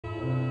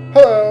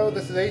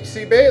this is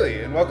HC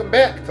Bailey, and welcome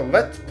back to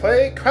Let's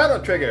Play Chrono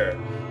Trigger.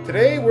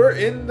 Today we're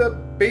in the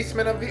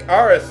basement of the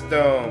Aris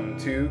Dome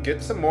to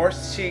get some more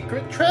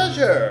secret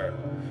treasure.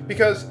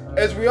 Because,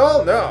 as we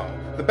all know,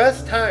 the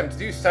best time to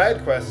do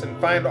side quests and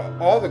find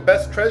all the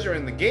best treasure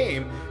in the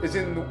game is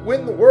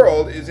when the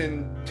world is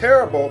in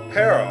terrible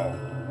peril.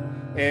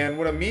 And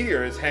when a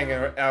meteor is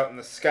hanging out in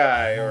the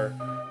sky or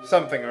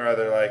something or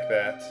other like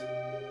that.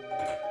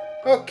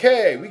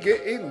 Okay, we get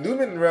a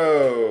Lumen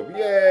Robe.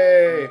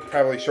 Yay!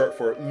 Probably short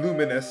for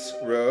Luminous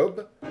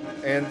Robe.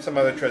 And some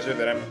other treasure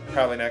that I'm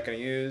probably not going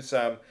to use.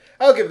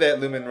 I'll give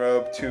that Lumen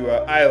Robe to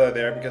Isla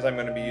there because I'm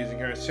going to be using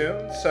her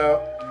soon.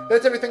 So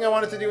that's everything I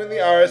wanted to do in the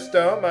Aris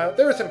Dome.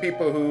 There were some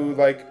people who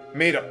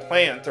made a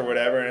plant or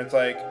whatever, and it's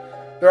like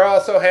they're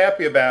all so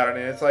happy about it.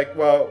 And it's like,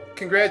 well,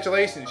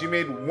 congratulations, you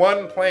made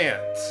one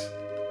plant.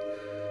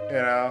 You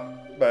know,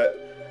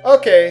 but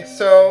okay,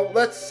 so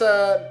let's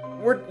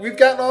we've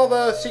gotten all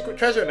the secret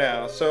treasure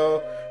now,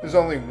 so there's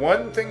only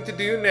one thing to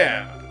do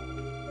now.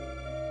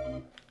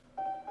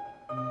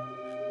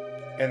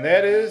 And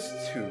that is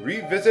to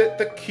revisit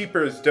the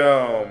Keeper's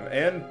Dome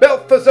and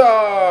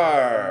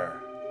Balthazar!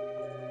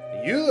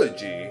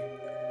 Eulogy?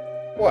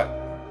 What?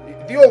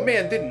 The old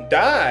man didn't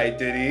die,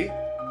 did he?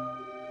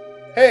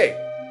 Hey!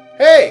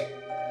 Hey!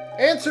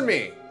 Answer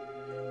me!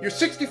 You're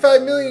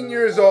 65 million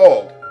years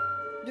old.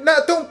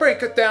 Don't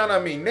break it down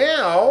on me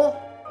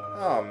now!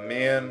 Oh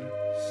man.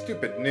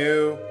 Stupid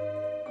new.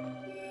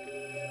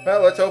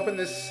 Well, let's open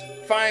this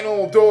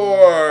final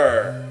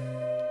door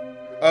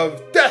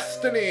of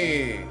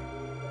destiny.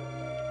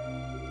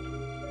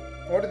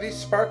 What are these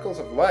sparkles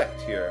of light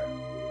here?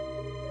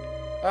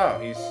 Oh,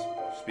 he's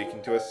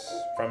speaking to us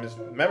from his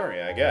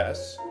memory, I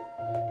guess.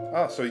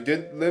 Oh, so he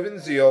did live in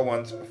Zeal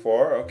once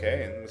before,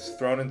 okay, and was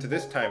thrown into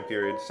this time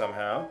period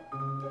somehow.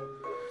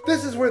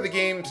 This is where the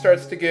game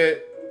starts to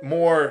get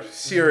more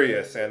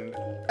serious and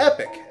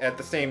epic at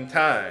the same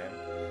time.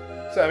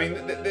 So, I mean,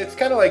 it's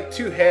kind of like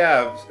two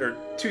halves, or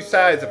two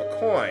sides of a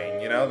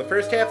coin, you know? The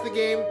first half of the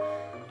game,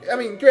 I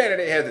mean, granted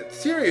it has its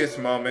serious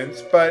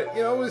moments, but,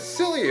 you know, it was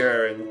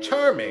sillier and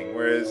charming,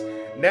 whereas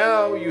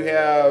now you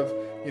have,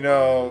 you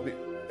know,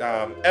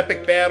 the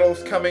epic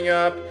battles coming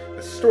up,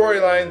 the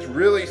storyline's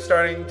really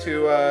starting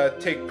to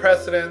take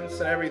precedence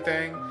and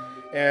everything,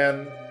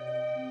 and,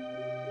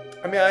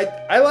 I mean,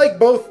 I like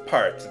both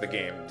parts of the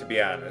game, to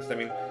be honest. I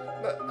mean,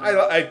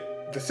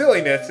 the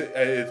silliness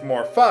is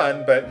more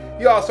fun, but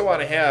you also want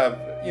to have,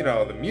 you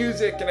know, the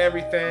music and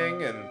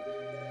everything, and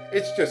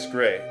it's just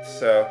great.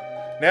 So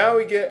now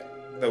we get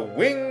the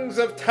Wings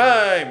of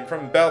Time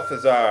from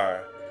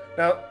Balthazar.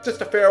 Now, just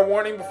a fair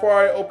warning before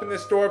I open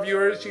this door,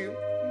 viewers, you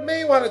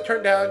may want to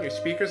turn down your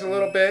speakers a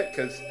little bit,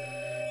 because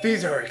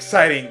these are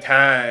exciting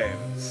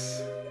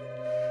times.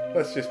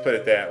 Let's just put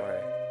it that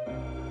way.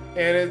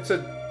 And it's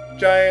a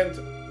giant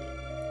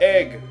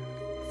egg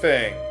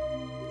thing.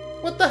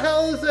 What the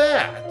hell is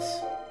that?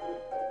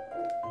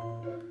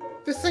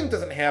 This thing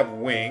doesn't have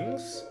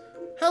wings.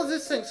 How's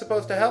this thing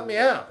supposed to help me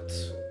out?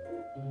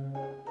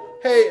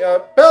 Hey,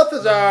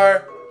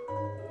 Balthazar!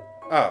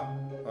 Oh,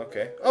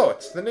 okay. Oh,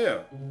 it's the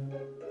new.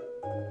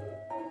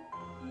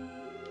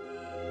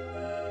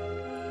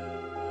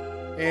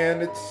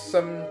 And it's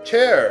some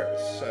chairs.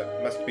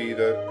 It must be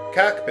the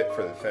cockpit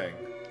for the thing.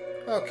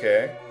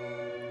 Okay.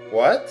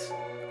 What?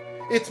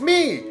 It's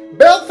me,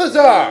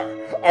 Balthazar!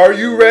 Are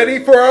you ready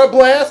for a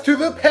blast to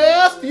the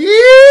past? Yeehaw!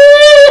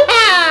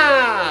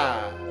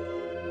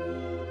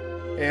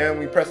 And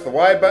we press the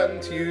Y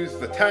button to use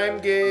the time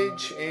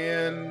gauge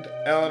and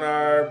L and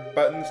R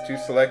buttons to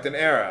select an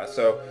era.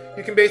 So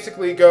you can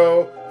basically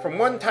go from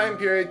one time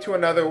period to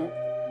another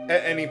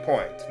at any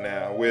point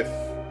now with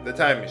the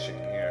time machine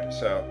here.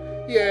 So,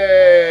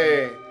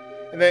 yay!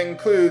 And that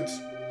includes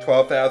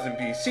 12,000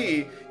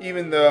 BC,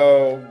 even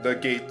though the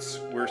gates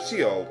were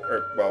sealed.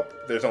 Or, well,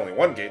 there's only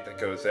one gate that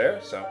goes there,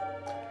 so.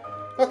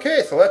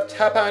 Okay, so let's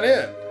hop on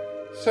in.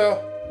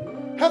 So,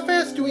 how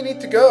fast do we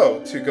need to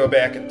go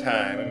back in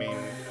time? I mean,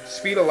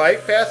 speed of light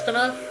fast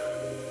enough?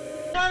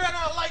 No,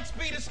 light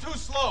speed is too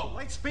slow.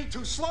 Light speed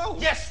too slow?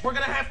 Yes, we're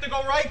gonna have to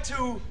go right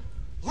to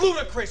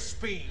ludicrous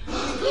speed.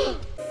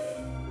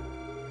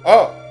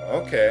 Oh,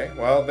 okay.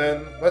 Well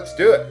then, let's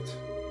do it.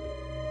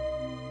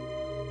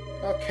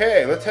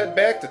 Okay, let's head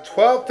back to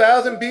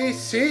 12,000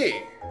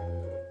 BC.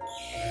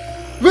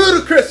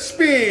 Ludicrous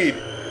speed!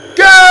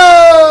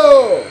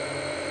 Go!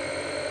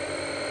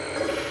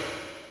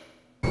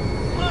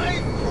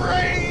 My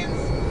brains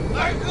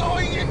are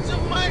going into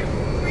my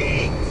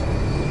feet.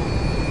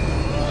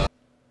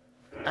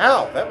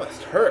 Ow, that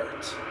must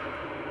hurt.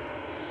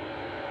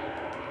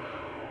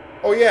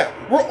 Oh yeah,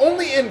 we're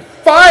only in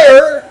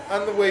fire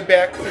on the way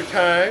back through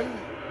time.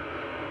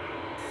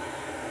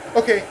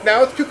 Okay,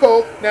 now it's too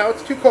cold. Now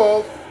it's too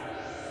cold.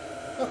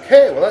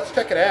 Okay, well, let's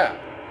check it out.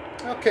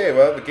 Okay,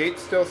 well, the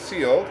gate's still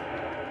sealed.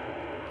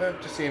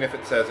 Just seeing if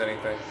it says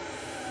anything.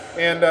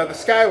 And the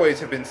skyways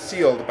have been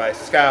sealed by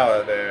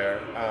Scala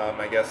there.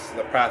 I guess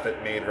the prophet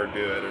made her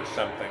do it or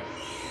something.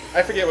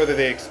 I forget whether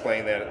they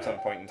explained that at some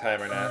point in time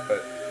or not,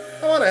 but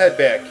I want to head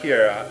back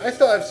here. I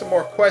still have some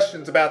more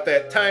questions about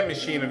that time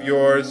machine of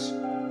yours.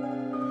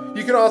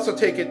 You can also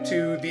take it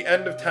to the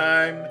end of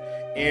time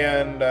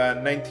and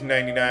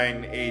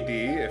 1999 AD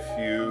if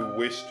you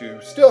wish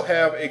to still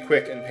have a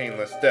quick and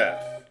painless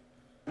death.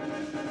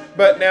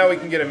 But now we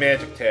can get a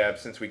magic tab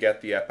since we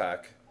get the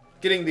epoch.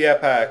 Getting the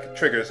epoch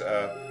triggers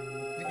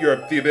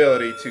the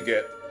ability to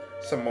get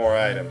some more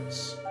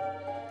items,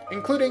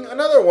 including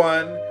another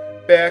one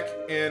back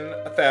in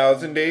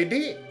 1000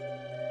 AD.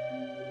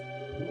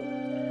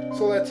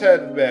 So let's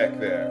head back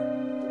there.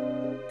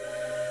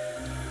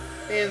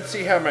 And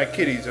see how my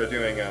kitties are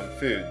doing on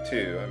food,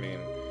 too. I mean,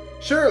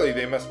 surely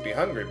they must be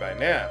hungry by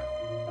now.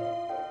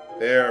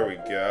 There we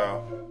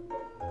go.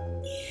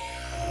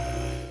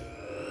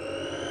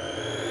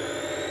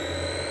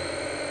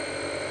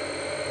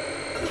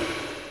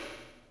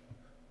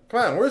 Come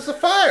on, where's the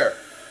fire?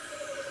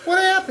 What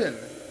happened?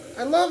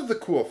 I love the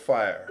cool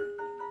fire.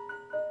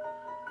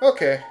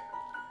 Okay.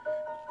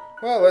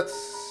 Well, let's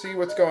see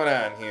what's going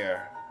on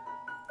here.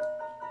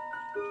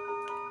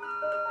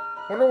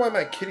 Wonder why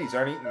my kitties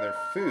aren't eating their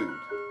food.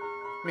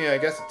 I mean, I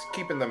guess it's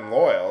keeping them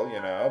loyal,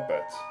 you know,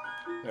 but,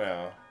 you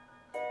know.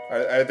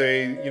 Are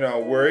they, you know,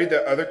 worried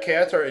that other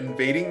cats are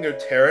invading their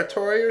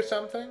territory or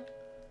something?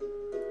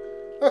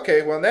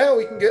 Okay, well now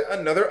we can get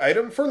another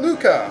item for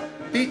Luca.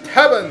 The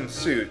Taban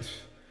suit.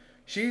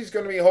 She's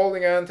going to be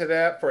holding on to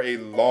that for a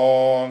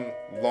long,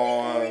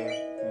 long,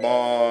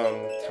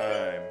 long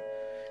time.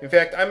 In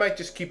fact, I might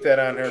just keep that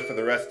on her for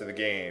the rest of the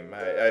game.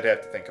 I'd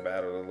have to think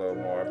about it a little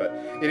more, but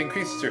it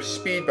increases her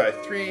speed by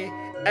 3,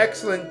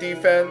 excellent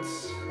defense,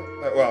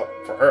 well,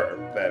 for her,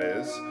 that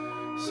is.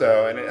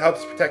 So, and it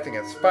helps protect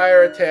against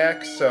fire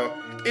attacks, so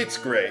it's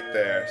great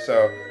there.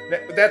 So,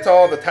 that's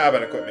all the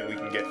Taban equipment we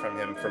can get from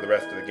him for the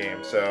rest of the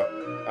game. So,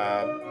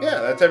 yeah,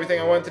 that's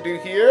everything I wanted to do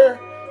here.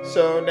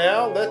 So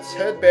now, let's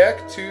head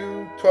back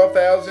to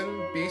 12,000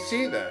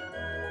 BC then.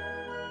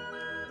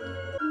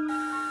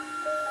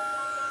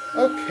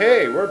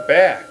 Okay, we're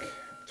back.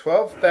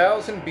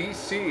 12,000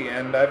 BC,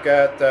 and I've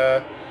got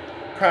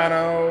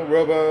Chrono,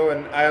 Robo,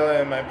 and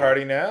Isla in my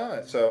party now.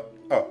 So,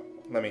 oh,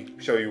 let me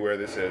show you where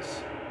this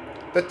is.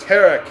 The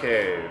Terra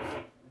Cave.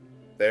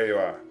 There you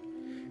are.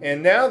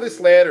 And now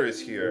this ladder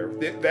is here.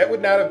 That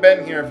would not have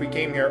been here if we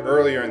came here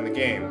earlier in the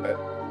game, but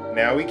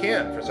now we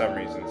can for some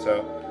reason.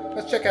 So,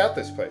 let's check out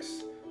this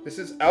place. This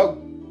is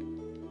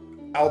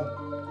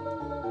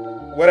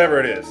whatever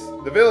it is.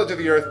 The village of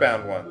the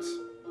Earthbound ones.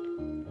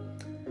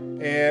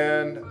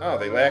 And, oh,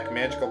 they lack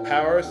magical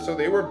powers, so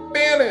they were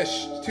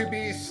banished to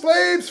be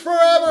slaves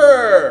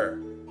forever!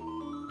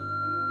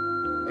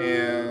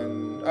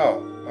 And,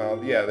 oh,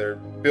 well, yeah, they're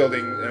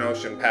building an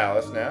ocean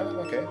palace now.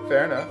 Okay,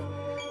 fair enough.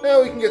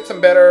 Now we can get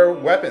some better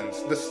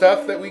weapons. The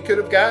stuff that we could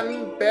have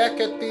gotten back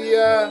at the,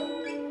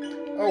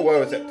 oh, what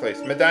was that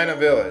place? Medina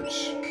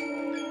Village.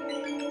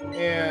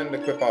 And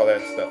equip all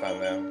that stuff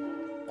on them.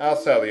 I'll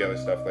sell the other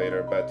stuff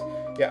later, but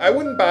yeah, I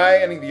wouldn't buy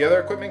any of the other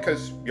equipment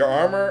because your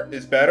armor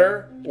is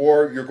better,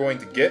 or you're going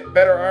to get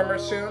better armor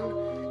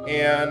soon.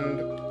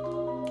 And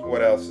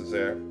what else is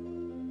there?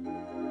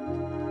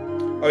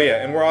 Oh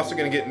yeah, and we're also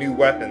going to get new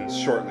weapons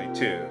shortly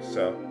too.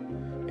 So,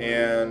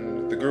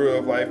 and the Guru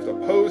of Life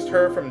opposed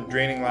her from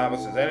draining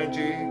Lavos'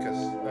 energy because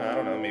I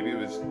don't know, maybe it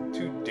was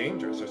too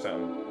dangerous or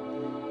something.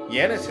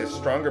 Yanis has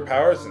stronger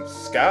powers than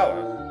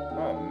Scala.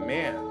 Oh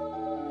man,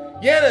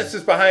 Yanis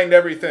is behind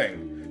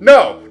everything.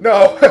 No,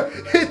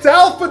 it's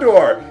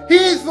Alphador!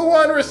 He's the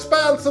one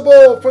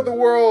responsible for the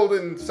world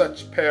in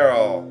such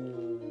peril.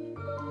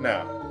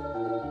 No.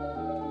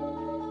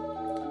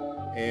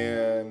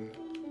 And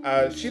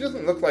she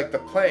doesn't look like the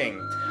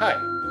playing type.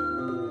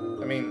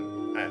 I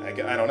mean,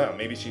 I don't know.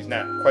 Maybe she's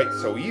not quite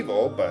so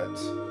evil, but...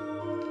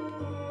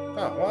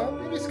 Oh, well,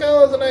 maybe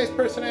Scala's a nice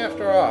person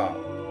after all.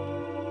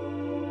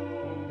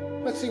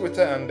 Let's see what's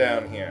on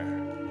down here.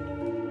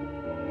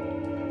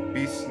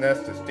 Beast's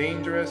Nest is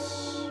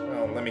dangerous.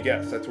 Well, let me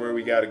guess. That's where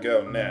we gotta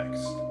go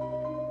next.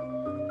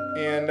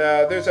 And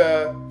there's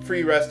a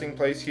free resting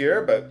place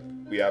here, but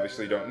we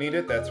obviously don't need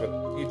it. That's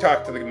what you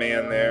talk to the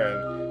man there,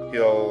 and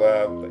he'll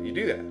let you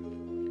do that.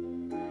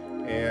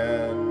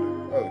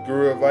 And oh, the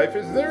Guru of Life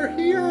is their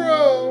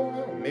hero.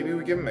 Oh, maybe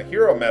we give him a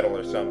hero medal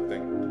or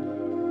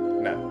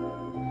something.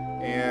 No.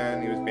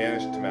 And he was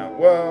banished to Mount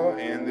Woe,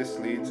 and this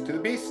leads to the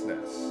Beast's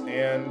Nest.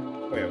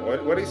 And wait,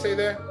 what did he say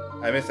there?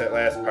 I missed that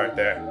last part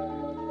there.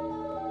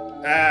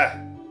 Ah.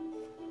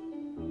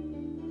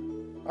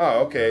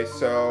 Oh, okay,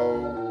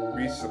 so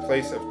reaches a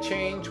place of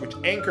change, which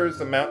anchors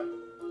the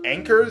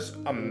anchors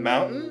a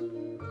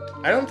mountain?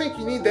 I don't think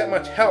you need that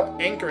much help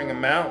anchoring a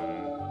mountain.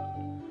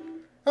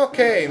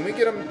 Okay, and we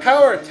get a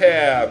power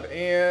tab,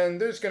 and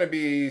there's going to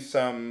be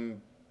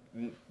some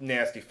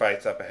nasty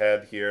fights up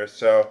ahead here,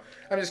 so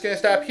I'm just going to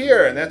stop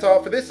here, and that's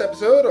all for this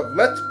episode of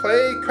Let's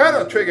Play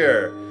Chrono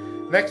Trigger.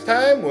 Next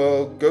time,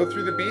 we'll go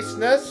through the Beast's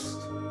Nest,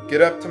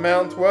 get up to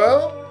Mount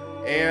Woe,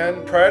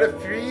 and try to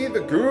free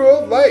the Guru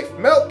of Life,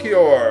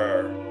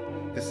 Melchior.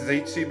 This is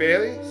H.C.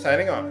 Bailey,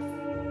 signing off.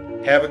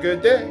 Have a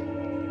good day.